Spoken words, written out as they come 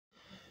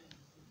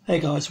Hey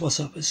guys, what's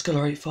up? It's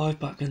Skuller85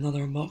 back with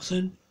another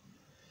unboxing,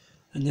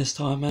 and this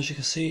time, as you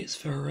can see, it's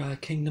for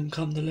Kingdom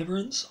Come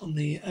Deliverance on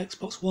the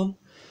Xbox One.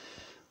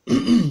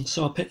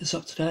 So I picked this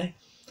up today.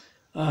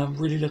 I'm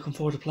really looking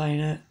forward to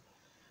playing it.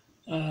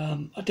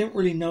 I didn't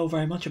really know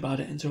very much about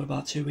it until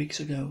about 2 weeks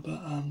ago,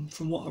 but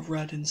from what I've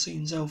read and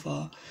seen so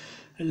far,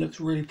 it looks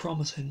really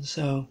promising.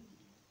 But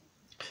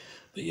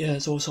yeah,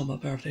 it's also my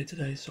birthday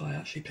today, so I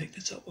actually picked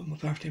it up with my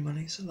birthday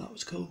money, so that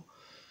was cool.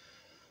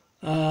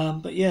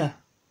 But yeah.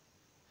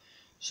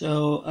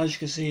 So, as you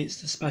can see,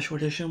 it's the special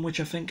edition,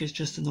 which I think is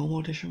just a normal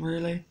edition,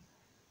 really.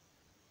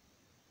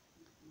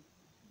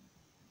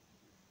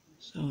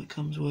 So it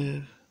comes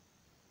with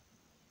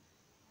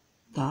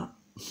that.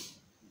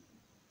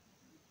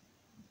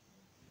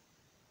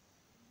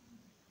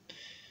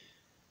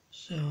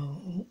 So,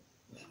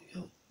 there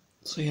we go.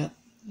 So yeah,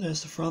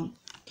 there's the front.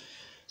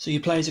 So you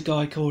play as a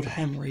guy called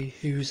Henry,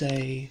 who's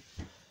a,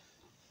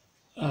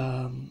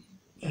 there's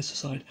the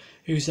side,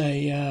 who's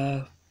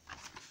a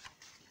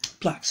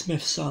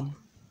blacksmith's son.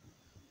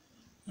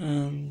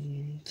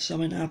 And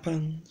something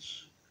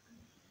happens.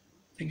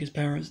 I think his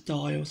parents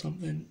die or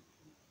something.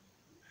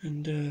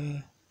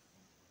 And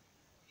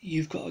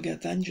you've got to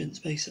get vengeance,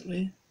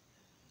 basically.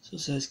 So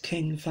it says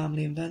King,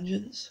 Family and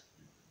Vengeance.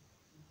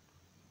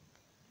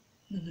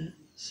 And it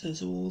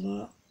says all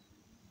that.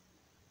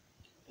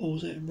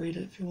 Pause it and read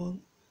it if you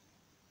want.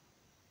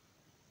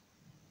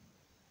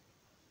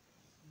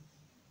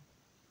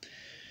 And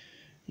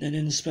then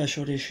in the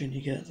special edition you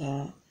get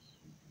that.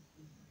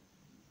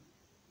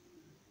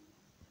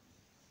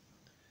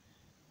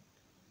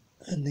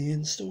 And the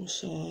install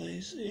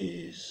size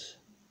is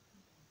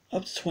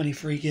up to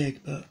 23 gig,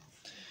 but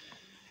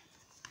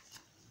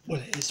well,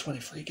 it is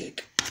 23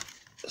 gig.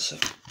 So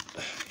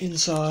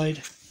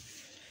inside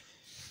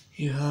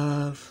you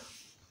have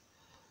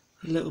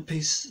a little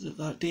piece of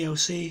that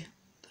DLC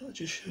that I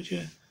just showed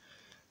you,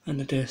 and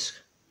the disc.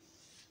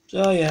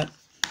 So yeah,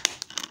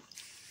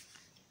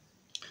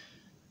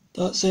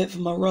 that's it for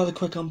my rather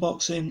quick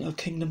unboxing of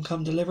Kingdom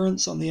Come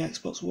Deliverance on the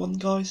Xbox One,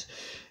 guys.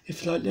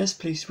 If you like this,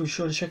 please be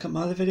sure to check out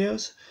my other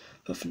videos.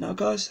 But for now,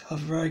 guys,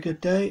 have a very good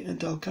day,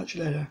 and I'll catch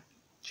you later.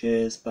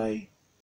 Cheers, bye.